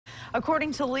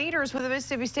According to leaders with the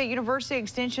Mississippi State University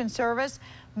Extension Service,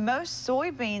 most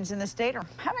soybeans in the state are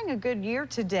having a good year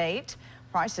to date.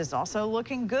 Prices also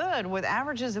looking good with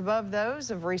averages above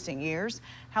those of recent years.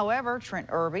 However, Trent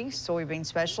Irby, soybean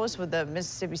specialist with the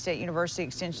Mississippi State University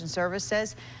Extension Service,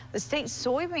 says the state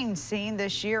soybean scene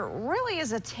this year really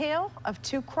is a tale of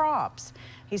two crops.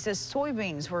 He says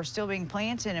soybeans were still being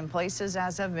planted in places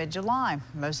as of mid-July.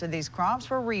 Most of these crops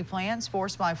were replants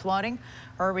forced by flooding.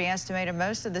 Irby estimated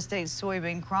most of the state's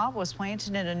soybean crop was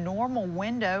planted in a normal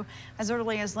window as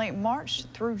early as late March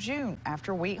through June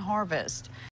after wheat harvest.